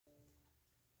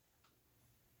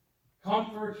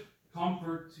Comfort,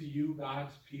 comfort to you,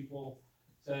 God's people,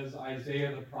 says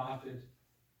Isaiah the prophet.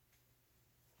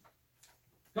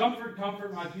 Comfort,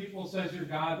 comfort my people, says your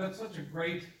God. That's such a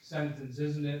great sentence,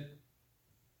 isn't it?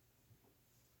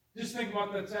 Just think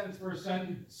about that sentence for a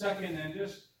second and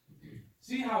just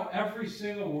see how every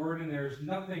single word in there is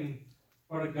nothing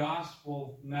but a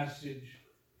gospel message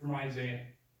from Isaiah.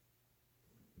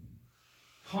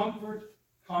 Comfort,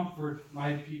 comfort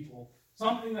my people.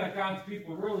 Something that God's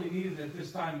people really needed at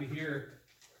this time to hear.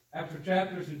 After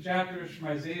chapters and chapters from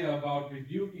Isaiah about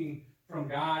rebuking from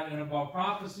God and about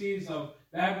prophecies of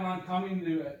Babylon coming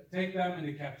to take them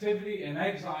into captivity and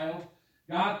exile,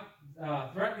 God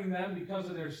threatening them because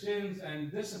of their sins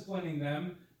and disciplining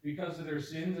them because of their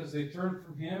sins as they turn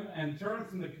from Him and turn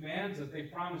from the commands that they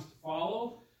promised to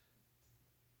follow.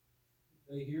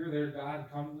 They hear their God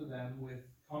come to them with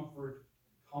comfort,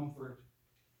 comfort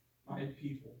my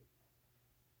people.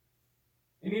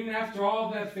 And even after all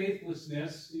of that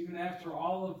faithlessness, even after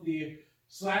all of the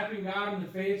slapping God in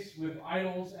the face with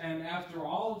idols, and after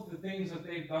all of the things that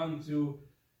they've done to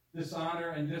dishonor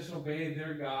and disobey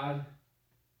their God,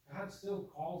 God still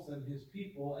calls them His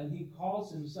people, and He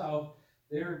calls Himself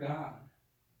their God.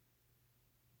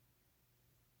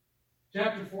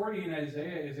 Chapter 40 in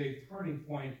Isaiah is a turning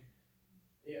point.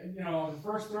 You know, the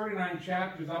first 39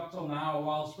 chapters up till now,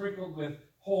 while sprinkled with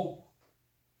hope,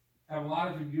 have a lot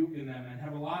of rebuke in them and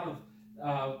have a lot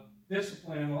of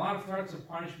discipline and a lot of threats of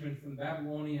punishment from the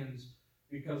Babylonians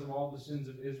because of all the sins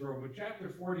of Israel. But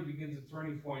chapter 40 begins a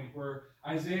turning point where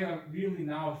Isaiah really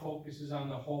now focuses on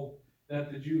the hope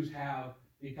that the Jews have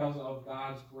because of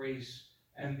God's grace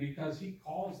and because He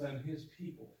calls them His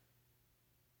people.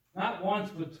 Not once,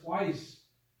 but twice,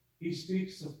 He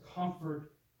speaks of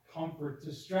comfort, comfort,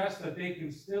 to stress that they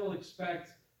can still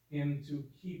expect Him to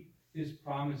keep His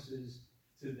promises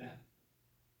to them.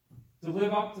 To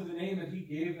live up to the name that He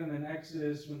gave them in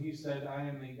Exodus when He said, I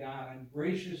am a God. I'm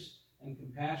gracious and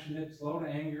compassionate, slow to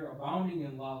anger, abounding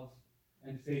in love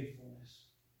and faithfulness.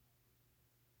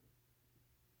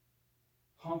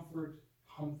 Comfort,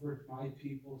 comfort my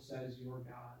people, says your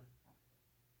God.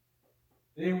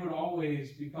 They would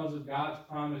always, because of God's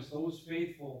promise, those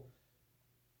faithful,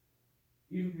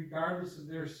 even regardless of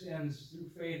their sins, through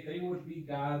faith, they would be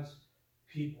God's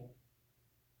people.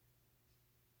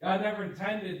 God never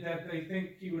intended that they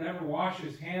think He would ever wash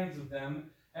His hands of them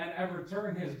and ever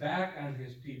turn His back on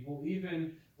His people,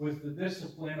 even with the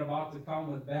discipline about to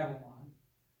come with Babylon.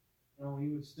 No, He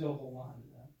would still hold on to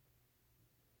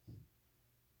them.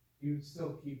 He would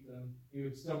still keep them. He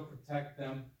would still protect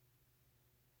them.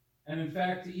 And in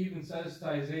fact, He even says to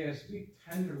Isaiah, speak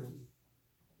tenderly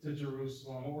to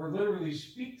Jerusalem, or literally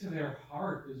speak to their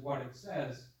heart is what it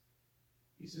says.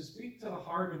 He says, speak to the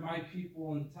heart of my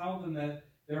people and tell them that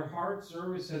their heart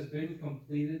service has been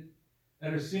completed,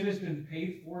 that her sin has been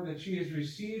paid for, that she has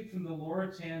received from the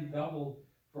Lord's hand double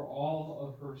for all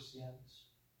of her sins.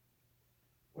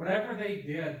 Whatever they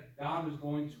did, God was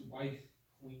going to wipe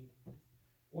clean.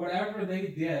 Whatever they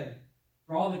did,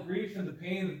 for all the grief and the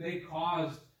pain that they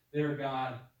caused their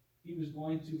God, He was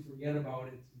going to forget about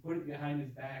it and put it behind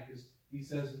His back, as He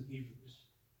says in Hebrews.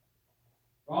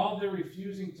 For all of their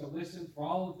refusing to listen, for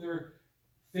all of their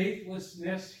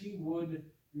faithlessness, He would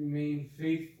remain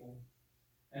faithful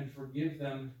and forgive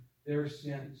them their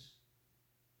sins.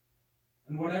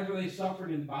 And whatever they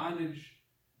suffered in bondage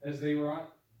as they were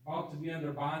about to be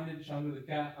under bondage under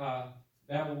the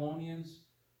Babylonians,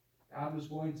 God was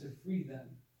going to free them.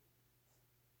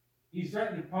 He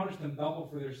threatened to punish them double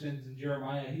for their sins in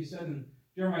Jeremiah. He said in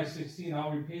Jeremiah 16,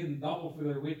 I'll repay them double for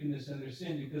their wickedness and their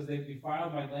sin, because they've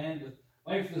defiled my land with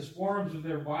lifeless forms of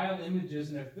their vile images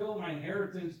and have filled my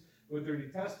inheritance with their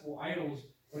detestable idols.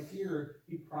 But here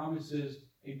He promises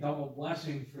a double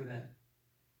blessing for them.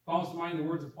 Calls to mind the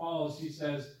words of Paul as he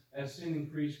says, as sin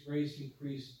increased, grace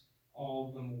increased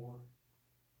all the more.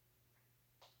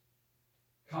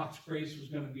 God's grace was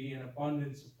going to be an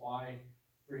abundant supply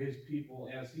for His people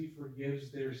as He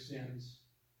forgives their sins.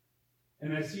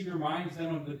 And as He reminds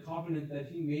them of the covenant that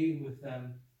He made with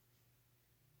them.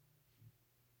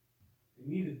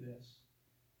 They needed this.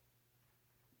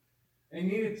 They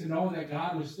needed to know that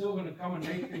God was still going to come and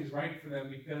make things right for them,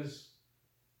 because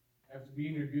after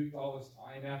being rebuked all this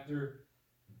time, after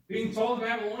being told the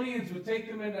Babylonians would take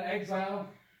them into exile,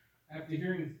 after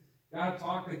hearing God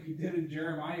talk like He did in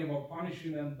Jeremiah about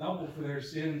punishing them double for their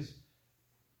sins,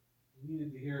 they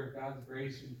needed to hear of God's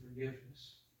grace and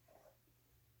forgiveness.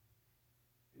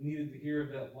 They needed to hear of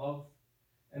that love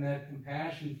and that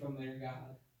compassion from their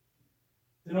God.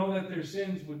 To know that their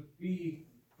sins would be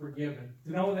forgiven.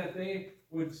 To know that they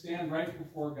would stand right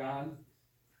before God.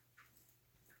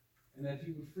 and that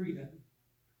he would free them.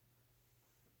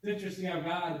 It's interesting how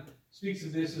God speaks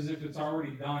of this as if it's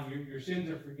already done. Your sins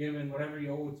are forgiven. Whatever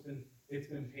you owe, it's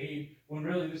been paid. When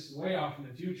really this is way off in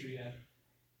the future yet.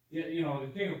 You know,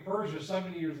 the king of Persia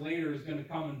 70 years later is going to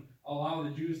come and allow the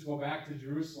Jews to go back to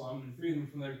Jerusalem and free them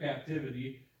from their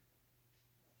captivity.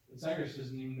 But Cyrus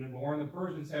hasn't even been born. The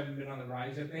Persians haven't been on the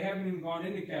rise yet. They haven't even gone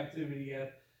into captivity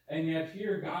yet. And yet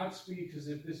here God speaks as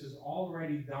if this is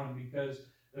already done, because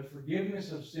the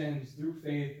forgiveness of sins through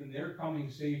faith in their coming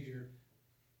Savior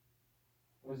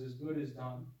was as good as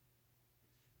done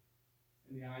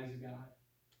in the eyes of God.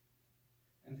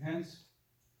 And hence,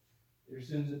 their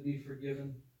sins would be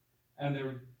forgiven, and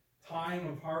their time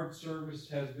of hard service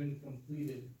has been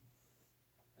completed.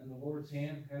 And the Lord's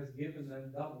hand has given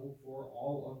them double for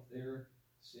all of their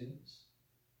sins.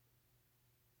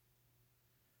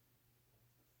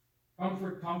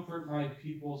 Comfort, comfort my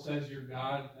people, says your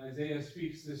God. Isaiah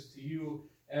speaks this to you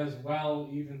as well,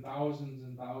 even thousands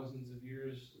and thousands of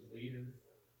years later.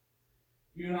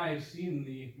 You and I have seen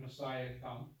the Messiah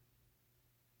come.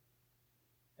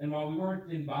 And while we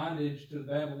weren't in bondage to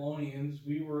the Babylonians,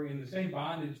 we were in the same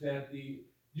bondage that the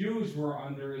Jews were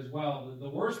under as well. The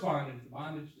worst bondage, the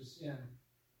bondage to sin.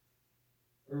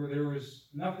 There was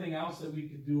nothing else that we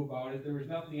could do about it. There was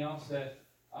nothing else that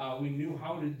we knew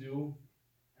how to do.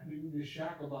 And we were just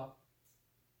shackled up.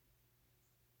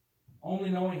 Only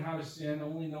knowing how to sin,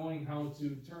 only knowing how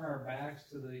to turn our backs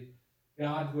to the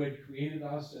God who had created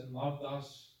us and loved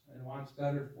us and wants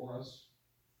better for us.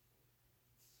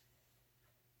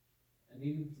 And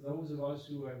even for those of us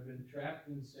who have been trapped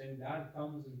in sin, God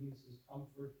comes and he says,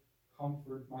 comfort,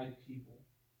 comfort my people.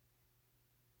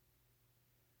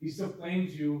 He still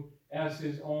claims you as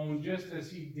his own, just as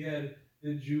he did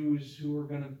the Jews who were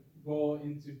going to go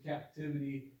into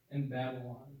captivity in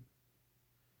Babylon.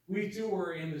 We too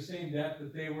were in the same debt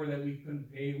that they were, that we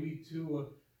couldn't pay. We too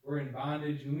were in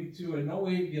bondage, and we too had no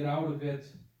way to get out of it.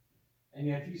 And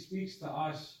yet he speaks to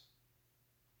us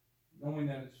knowing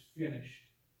that it's finished.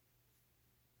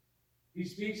 He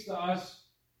speaks to us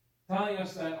telling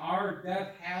us that our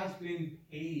debt has been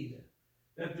paid,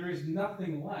 that there is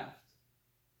nothing left.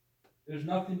 There's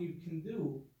nothing you can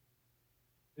do.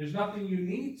 There's nothing you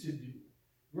need to do.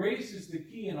 Grace is the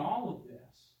key in all of this.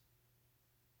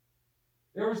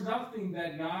 There was nothing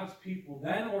that God's people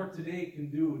then or today can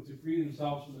do to free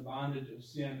themselves from the bondage of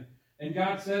sin. And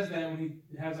God says that when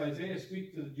he has Isaiah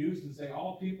speak to the Jews and say,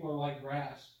 all people are like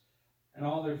grass, and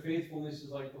all their faithfulness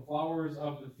is like the flowers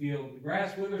of the field. The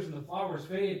grass withers and the flowers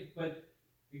fade, but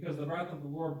because the breath of the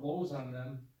Lord blows on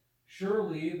them,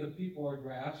 surely the people are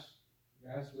grass.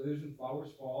 Grass withers and flowers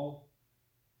fall,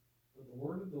 but the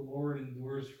word of the Lord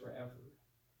endures forever.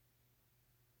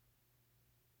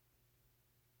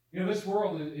 You know, this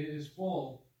world is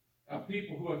full of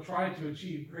people who have tried to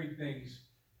achieve great things.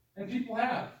 And people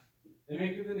have. They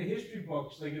make it into history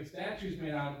books. They get statues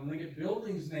made out of them. They get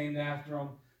buildings named after them.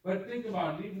 But think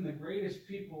about it, even the greatest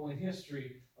people in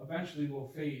history eventually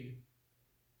will fade.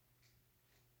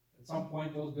 At some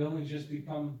point, those buildings just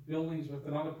become buildings with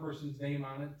another person's name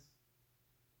on it.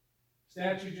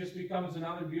 Statue just becomes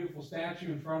another beautiful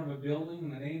statue in front of a building,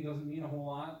 and the name doesn't mean a whole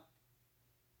lot.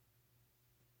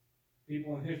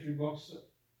 People in history books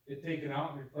get taken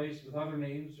out and replaced with other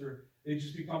names, or they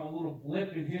just become a little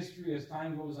blip in history as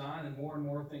time goes on and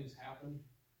more things happen.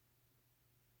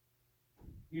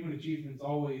 Human achievements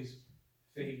always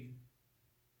fade.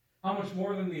 How much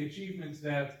more than the achievements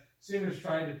that sinners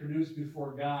try to produce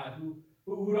before God,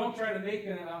 who don't try to make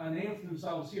a name for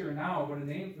themselves here and now, but a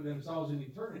name for themselves in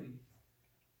eternity.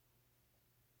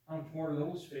 How much more do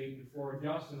those fade before a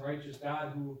just and righteous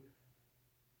God who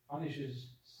punishes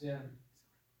sin?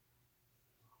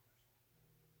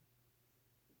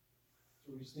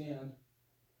 So we stand.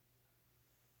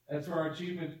 That's where our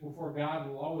achievements before God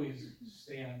will always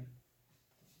stand.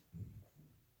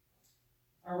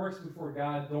 Our works before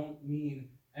God don't mean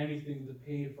anything to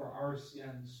pay for our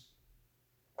sins.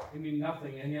 They mean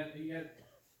nothing, and yet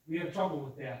we have trouble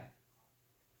with that.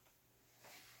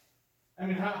 I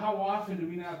mean, how often do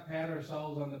we not pat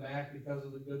ourselves on the back because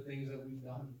of the good things that we've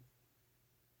done?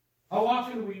 How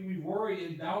often do we worry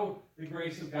and doubt the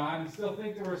grace of God and still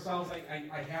think to ourselves,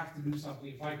 I have to do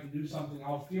something. If I can do something,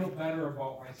 I'll feel better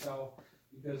about myself,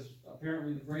 because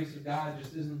apparently the grace of God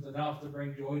just isn't enough to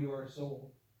bring joy to our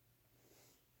soul.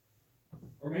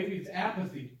 Or maybe it's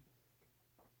apathy.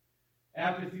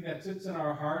 Apathy that sits in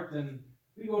our heart, and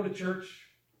we go to church,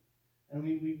 and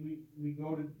we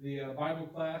go to the Bible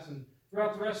class, and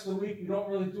throughout the rest of the week, we don't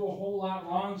really do a whole lot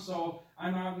wrong, so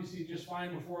I'm obviously just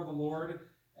fine before the Lord,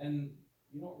 and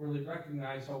you don't really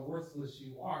recognize how worthless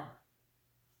you are.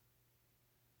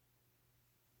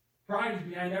 Pride is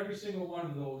behind every single one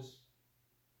of those.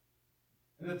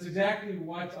 And that's exactly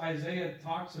what Isaiah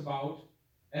talks about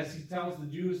as he tells the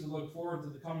Jews to look forward to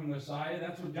the coming Messiah.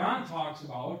 That's what John talks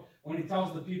about when he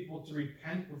tells the people to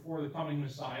repent before the coming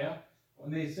Messiah.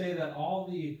 When they say that all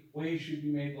the ways should be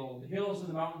made low. The hills and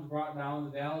the mountains brought down, the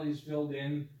valleys filled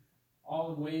in,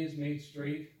 all the ways made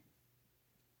straight.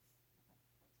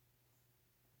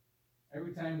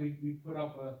 Every time we put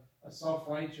up a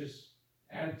self-righteous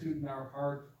attitude in our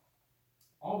heart,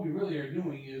 all we really are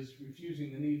doing is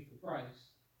refusing the need for Christ.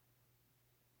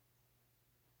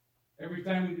 Every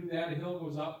time we do that, a hill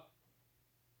goes up,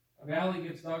 a valley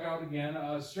gets dug out again,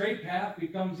 a straight path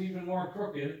becomes even more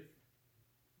crooked,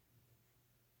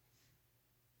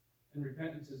 and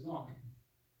repentance is gone.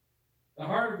 The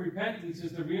heart of repentance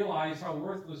is to realize how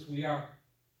worthless we are,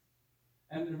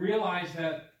 and to realize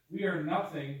that we are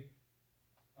nothing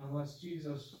unless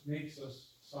Jesus makes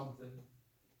us something.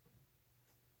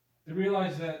 To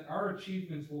realize that our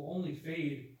achievements will only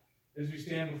fade as we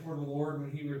stand before the Lord when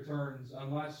He returns,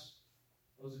 unless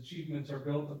those achievements are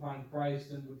built upon Christ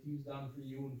and what He's done for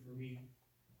you and for me.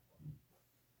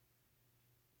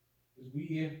 Because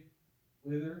we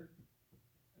wither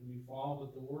and we fall,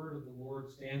 but the word of the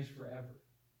Lord stands forever.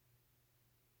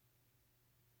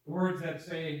 The words that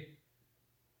say,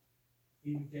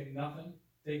 He became nothing,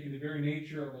 taking the very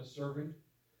nature of a servant.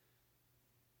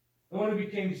 The one who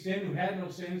became sin, who had no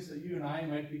sins, that you and I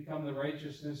might become the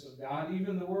righteousness of God.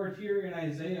 Even the word here in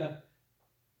Isaiah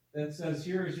that says,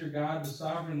 here is your God, the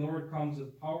sovereign Lord comes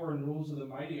with power and rules of the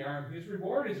mighty arm. His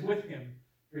reward is with Him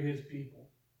for His people.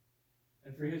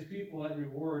 And for His people, that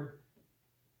reward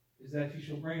is that He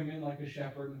shall bring them in like a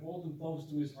shepherd and hold them close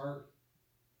to His heart.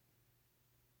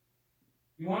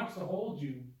 He wants to hold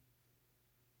you.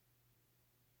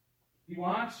 He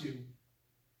wants you.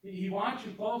 He wants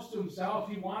you close to Himself.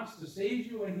 He wants to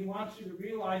save you, and He wants you to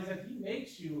realize that He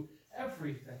makes you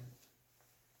everything.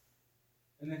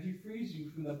 And that He frees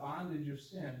you from the bondage of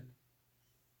sin.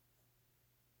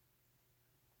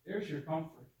 There's your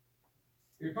comfort.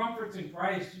 Your comfort's in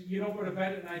Christ. You don't go to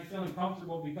bed at night feeling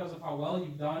comfortable because of how well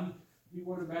you've done. You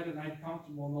go to bed at night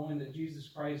comfortable knowing that Jesus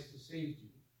Christ has saved you.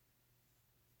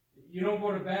 You don't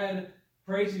go to bed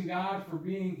praising God for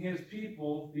being His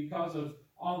people because of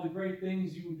all the great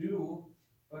things you do,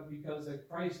 but because that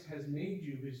Christ has made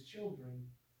you His children.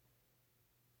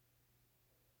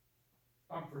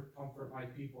 Comfort, comfort my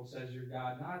people, says your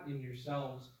God, not in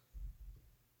yourselves,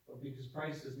 but because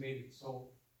Christ has made it so.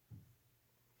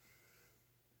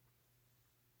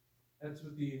 That's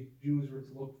what the Jews were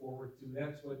to look forward to.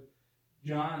 That's what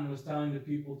John was telling the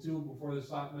people too before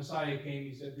the Messiah came.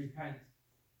 He said, repent.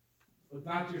 But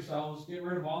not to yourselves. Get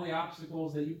rid of all the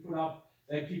obstacles that you put up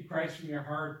that keep Christ from your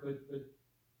heart, but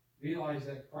realize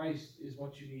that Christ is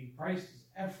what you need. Christ is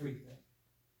everything,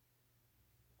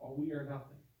 while we are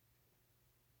nothing.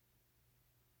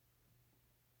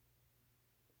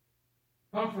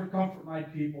 Comfort, comfort my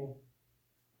people.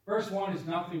 Verse 1 is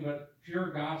nothing but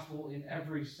pure gospel in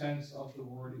every sense of the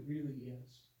word. It really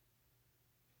is.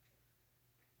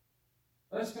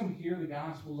 Let's come hear the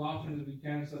gospel as often as we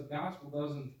can so the gospel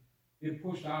doesn't get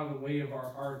pushed out of the way of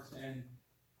our hearts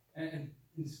and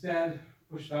instead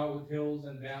pushed out with hills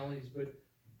and valleys, but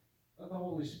let the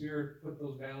Holy Spirit put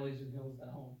those valleys and hills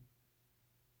down.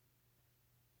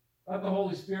 Let the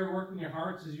Holy Spirit work in your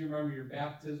hearts as you remember your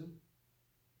baptism,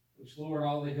 which lowered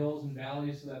all the hills and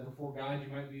valleys so that before God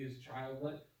you might be His child.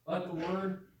 Let the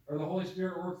Word, or the Holy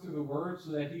Spirit, work through the Word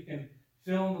so that He can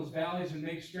fill in those valleys and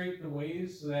make straight the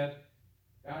ways so that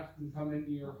God can come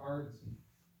into your heart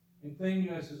and claim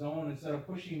you as His own instead of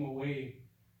pushing Him away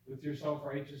with your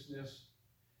self-righteousness.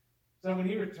 So when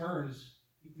He returns,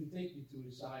 He can take you to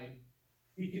His side.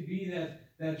 He could be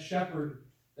that shepherd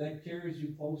that carries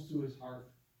you close to His heart.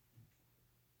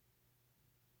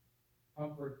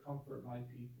 Comfort, comfort my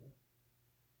people.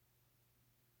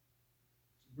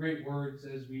 Some great words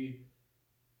as we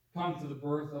come to the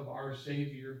birth of our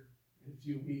Savior in a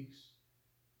few weeks.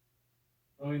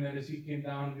 Knowing that as He came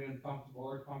down to be uncomfortable,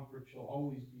 our comfort shall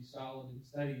always be solid and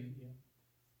steady in Him.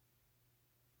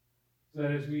 So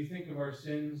that as we think of our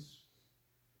sins,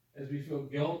 as we feel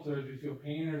guilt, or as we feel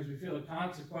pain, or as we feel the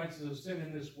consequences of sin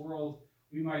in this world,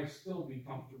 we might still be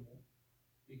comfortable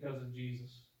because of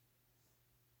Jesus.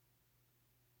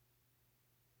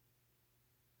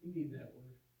 You need that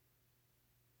word.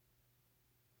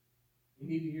 You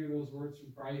need to hear those words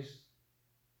from Christ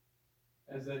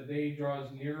as that day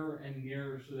draws nearer and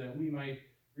nearer so that we might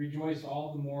rejoice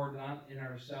all the more, not in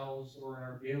ourselves or in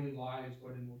our daily lives,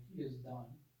 but in what He has done.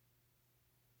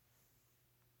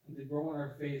 And to grow in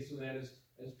our faith so that,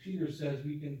 as Peter says,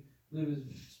 we can live as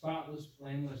spotless,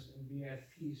 blameless, and be at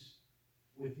peace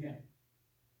with Him.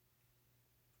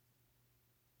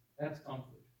 That's comfort.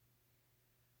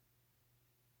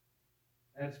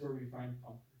 That's where we find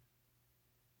comfort.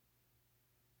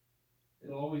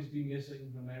 It'll always be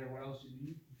missing no matter what else you do.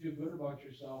 You can feel good about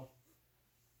yourself,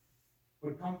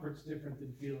 but comfort's different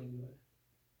than feeling good.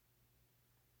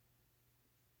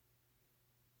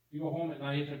 You go home at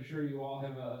night, I'm sure you all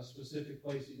have a specific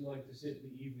place that you like to sit in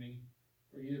the evening,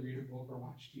 or either read a book or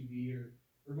watch TV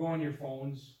or go on your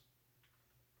phones.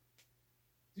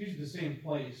 It's usually the same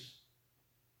place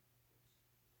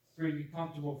where you get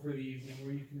comfortable for the evening,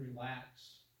 where you can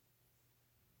relax.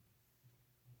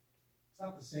 It's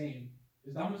not the same.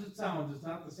 As dumb as it sounds, it's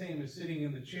not the same as sitting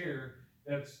in the chair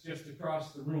that's just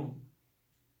across the room.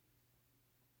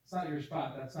 It's not your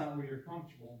spot. That's not where you're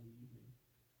comfortable in the evening.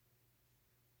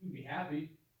 You can be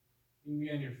happy. You can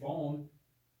be on your phone.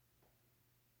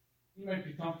 You might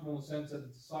be comfortable in the sense that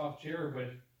it's a soft chair,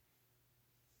 but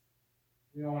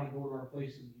we don't want to go to our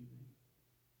place in the evening.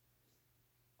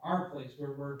 Our place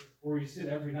where we sit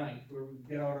every night, where we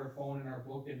get out our phone and our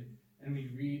book and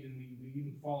we read, and we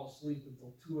even fall asleep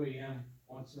until 2 a.m.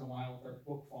 once in a while with our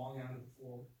book falling onto the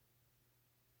floor.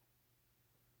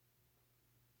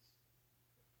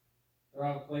 There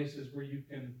are places where you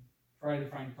can try to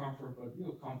find comfort, but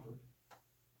real comfort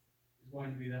is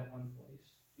going to be that one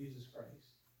place, Jesus Christ.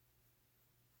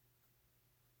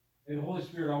 May the Holy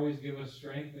Spirit always give us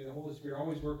strength. May the Holy Spirit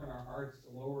always work in our hearts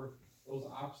to lower those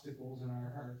obstacles in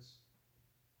our hearts,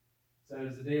 so that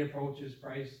as the day approaches,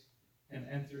 Christ can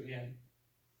enter in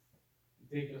and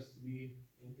take us to be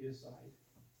in His side.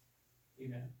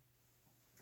 Amen.